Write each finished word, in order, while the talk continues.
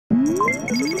Hello,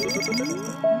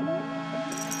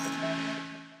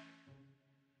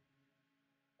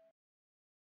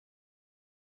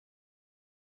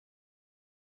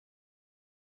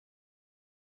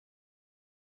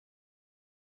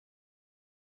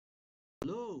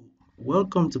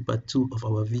 welcome to part 2 of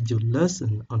our video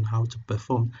lesson on how to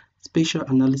perform spatial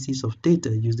analysis of data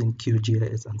using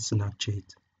QGIS and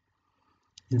Snapchat.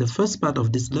 In the first part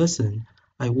of this lesson,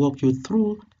 I walk you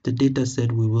through the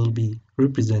dataset we will be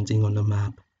representing on the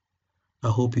map. I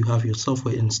hope you have your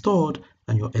software installed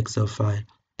and your Excel file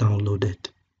downloaded.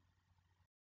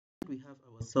 We have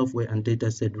our software and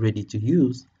dataset ready to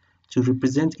use. To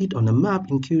represent it on a map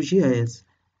in QGIS,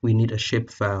 we need a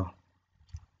shapefile.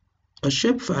 A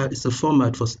shapefile is a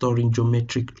format for storing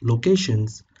geometric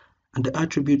locations and the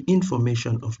attribute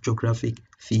information of geographic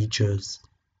features.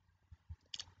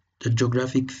 The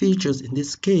geographic features in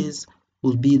this case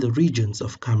will be the regions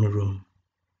of Cameroon.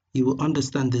 You will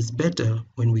understand this better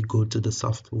when we go to the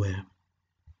software.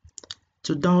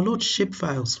 To download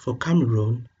shapefiles for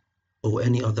Cameroon or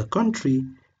any other country,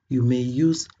 you may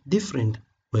use different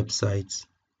websites.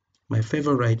 My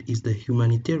favorite is the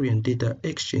Humanitarian Data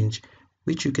Exchange,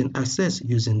 which you can access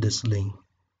using this link.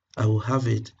 I will have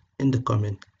it in the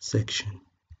comment section.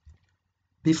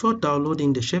 Before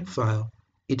downloading the shapefile,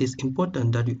 it is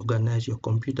important that you organize your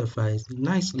computer files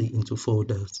nicely into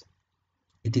folders.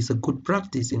 It is a good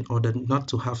practice in order not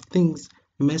to have things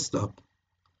messed up.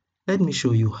 Let me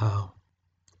show you how.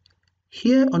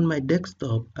 Here on my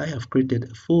desktop, I have created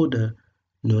a folder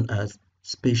known as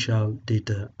Spatial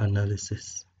Data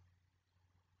Analysis.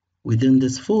 Within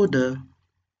this folder,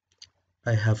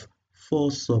 I have 4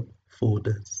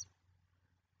 subfolders.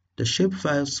 The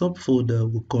shapefile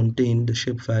subfolder will contain the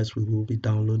shapefiles we will be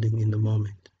downloading in a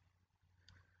moment.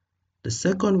 The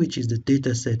second, which is the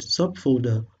dataset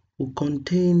subfolder, will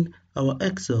contain our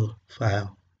Excel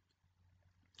file.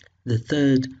 The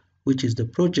third, which is the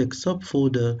project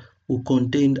subfolder, will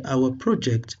contain our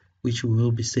project, which we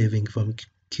will be saving from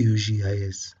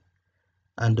QGIS.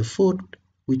 And the fourth,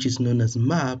 which is known as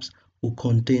maps, will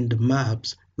contain the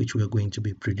maps which we are going to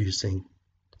be producing.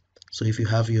 So if you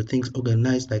have your things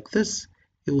organized like this,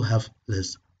 you will have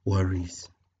less worries.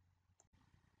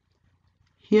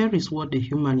 Here is what the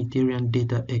Humanitarian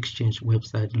Data Exchange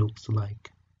website looks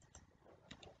like.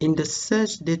 In the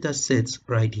search data sets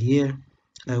right here,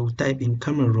 I will type in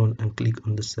Cameroon and click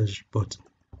on the search button.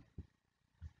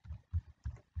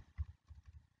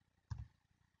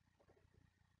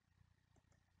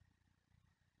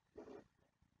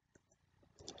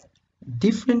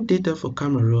 Different data for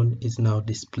Cameroon is now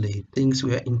displayed. Since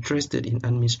we are interested in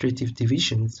administrative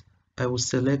divisions, I will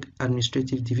select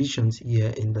administrative divisions here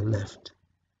in the left.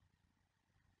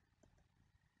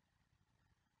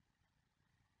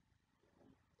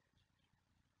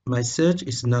 My search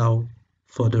is now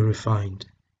further refined.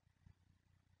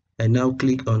 I now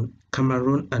click on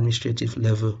Cameroon administrative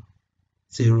level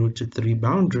 0 to 3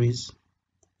 boundaries.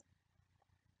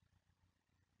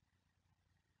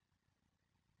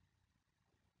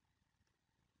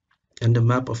 And the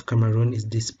map of Cameroon is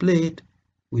displayed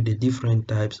with the different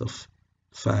types of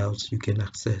files you can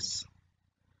access.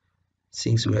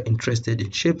 Since we are interested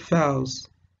in shapefiles,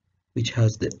 which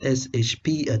has the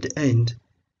SHP at the end,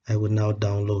 I will now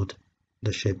download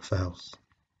the shapefiles.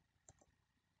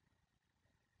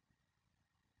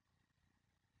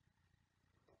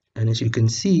 And as you can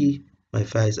see, my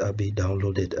files are being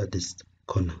downloaded at this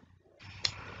corner.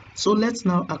 So let's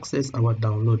now access our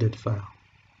downloaded file.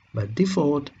 By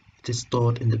default, it is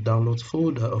stored in the downloads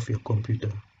folder of your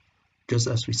computer, just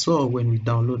as we saw when we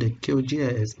downloaded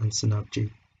QGIS and Snapchat.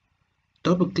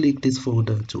 Double-click this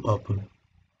folder to open.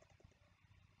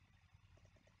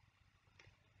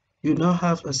 You now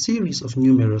have a series of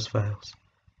numerous files.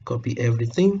 Copy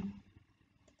everything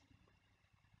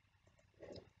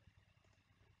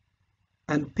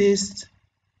and paste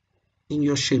in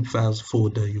your shapefiles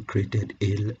folder you created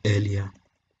earlier.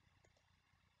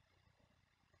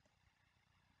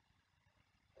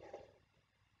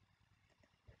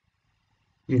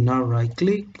 You now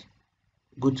right-click,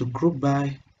 go to Group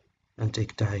By, and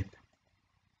take Type.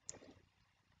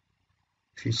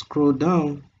 If you scroll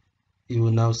down, you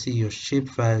will now see your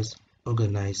shapefiles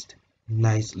organized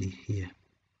nicely here.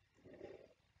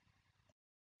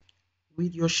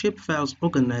 With your shapefiles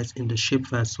organized in the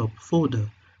shapefile subfolder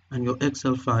and your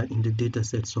Excel file in the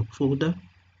dataset subfolder,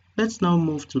 let's now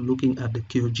move to looking at the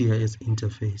QGIS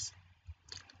interface.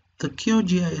 The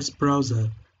QGIS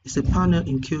browser is a panel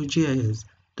in QGIS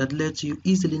that lets you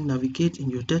easily navigate in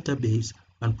your database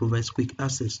and provides quick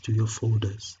access to your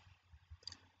folders.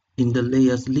 In the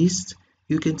layers list,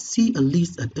 You can see a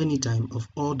list at any time of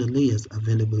all the layers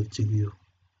available to you.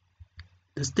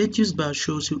 The status bar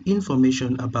shows you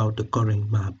information about the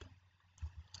current map.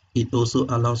 It also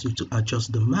allows you to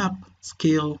adjust the map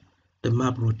scale, the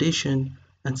map rotation,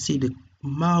 and see the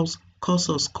mouse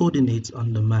cursor's coordinates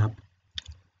on the map.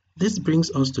 This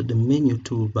brings us to the menu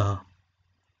toolbar.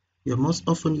 Your most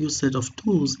often used set of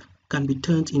tools can be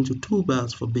turned into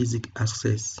toolbars for basic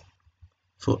access.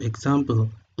 For example,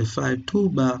 the File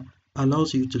toolbar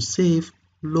allows you to save,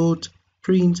 load,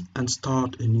 print, and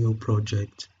start a new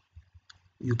project.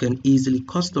 You can easily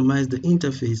customize the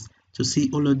interface to see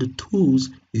all of the tools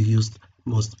you use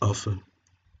most often.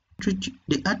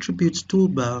 The Attributes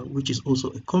toolbar, which is also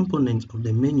a component of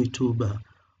the Menu toolbar,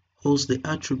 holds the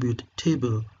attribute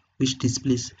table which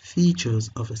displays features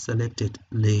of a selected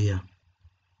layer.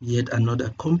 Yet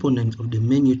another component of the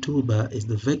Menu toolbar is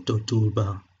the Vector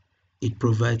toolbar. It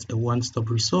provides a one-stop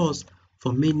resource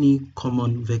for many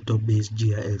common vector-based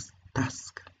GIS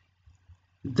tasks.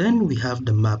 Then we have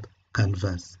the Map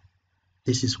canvas.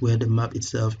 This is where the map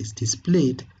itself is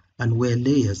displayed and where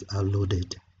layers are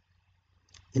loaded.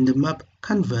 In the map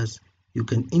canvas, you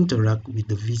can interact with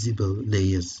the visible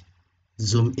layers,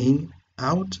 zoom in,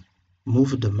 out,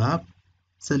 move the map,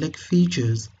 select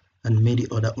features, and many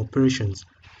other operations.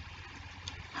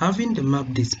 Having the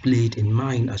map displayed in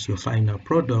mind as your final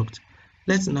product,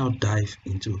 let's now dive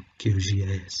into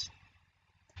QGIS.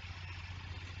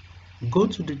 Go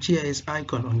to the GIS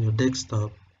icon on your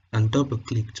desktop and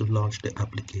double-click to launch the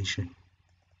application.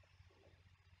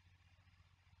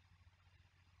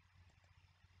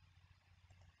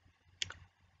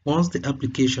 Once the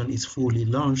application is fully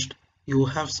launched, you will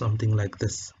have something like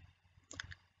this.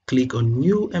 Click on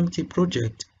New Empty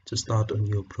Project to start a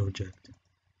new project.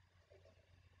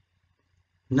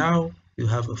 Now you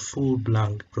have a full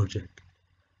blank project.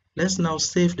 Let's now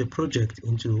save the project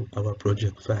into our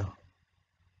project file.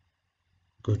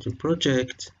 Go to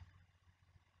Project,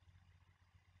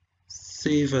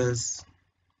 Save As.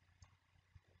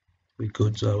 We go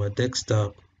to our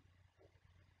desktop,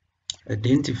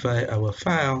 identify our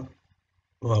file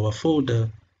or our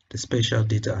folder, the Spatial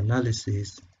Data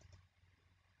Analysis.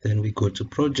 Then we go to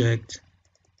Project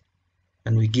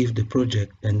and we give the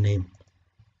project a name.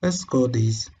 Let's call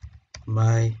this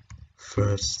My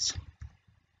First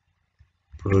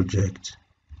Project.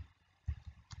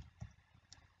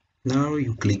 Now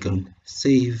you click on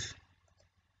Save.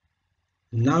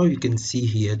 Now you can see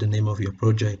here the name of your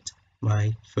project,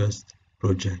 My First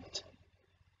Project.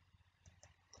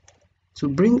 To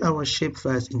bring our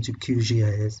shapefiles into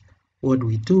QGIS, what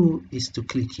we do is to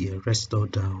click here, Restore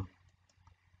Down.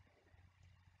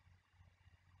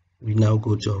 We now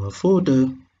go to our folder,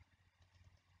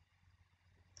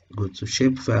 go to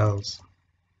Shapefiles.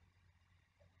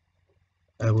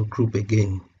 I will group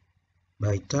again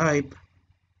by type,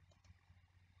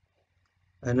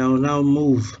 and I will now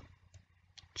move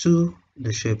to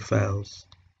the shapefiles.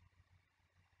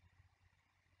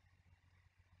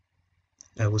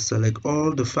 I will select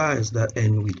all the files that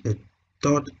end with a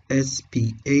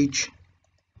 .sph.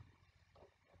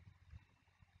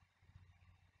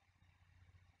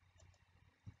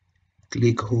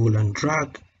 Click, hold, and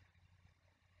drag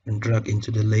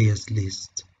into the layers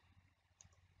list.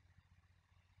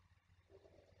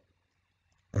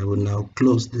 I will now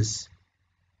close the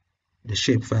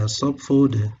shapefile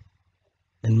subfolder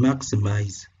and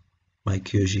maximize my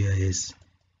QGIS.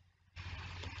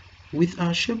 With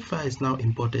our shapefiles now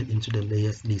imported into the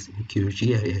layers list in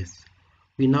QGIS,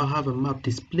 we now have a map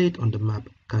displayed on the map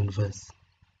canvas.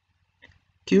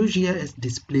 QGIS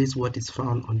displays what is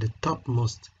found on the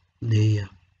topmost layer.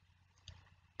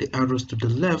 The arrows to the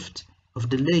left of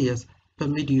the layers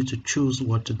permit you to choose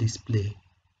what to display.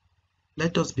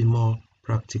 Let us be more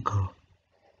practical.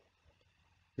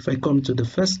 If I come to the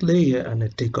first layer and I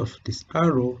take off this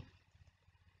arrow,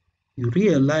 you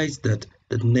realize that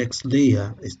the next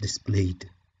layer is displayed.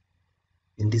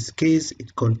 In this case,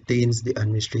 it contains the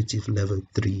administrative level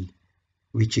 3,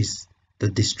 which is the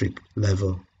district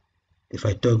level. If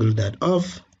I toggle that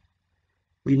off,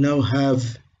 we now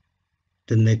have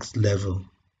the next level.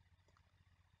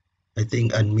 I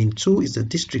think admin 2 is the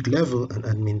district level and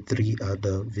admin 3 are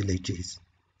the villages.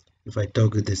 If I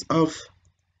toggle this off,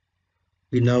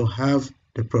 we now have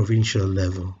the provincial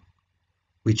level,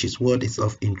 which is what is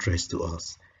of interest to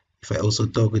us. If I also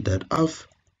toggle that off,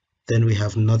 then we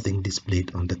have nothing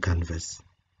displayed on the canvas.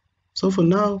 So for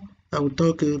now, I will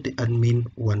toggle the admin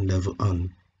 1 level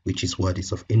on, which is what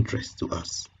is of interest to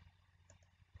us.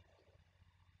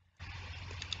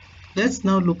 Let's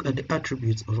now look at the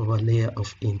attributes of our layer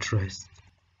of interest.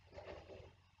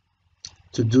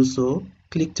 To do so,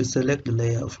 Click to select the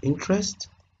layer of interest,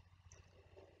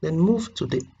 then move to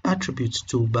the Attributes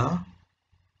toolbar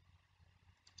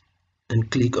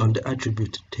and click on the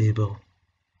Attribute table.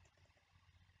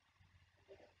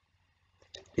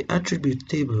 The attribute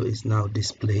table is now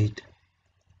displayed.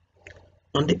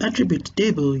 On the attribute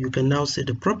table, you can now see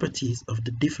the properties of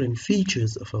the different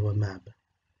features of our map.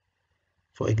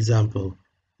 For example,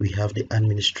 we have the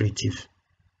administrative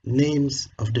names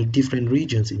of the different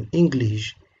regions in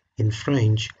English. In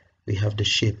French, we have the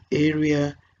shape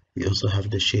area, we also have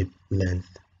the shape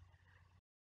length.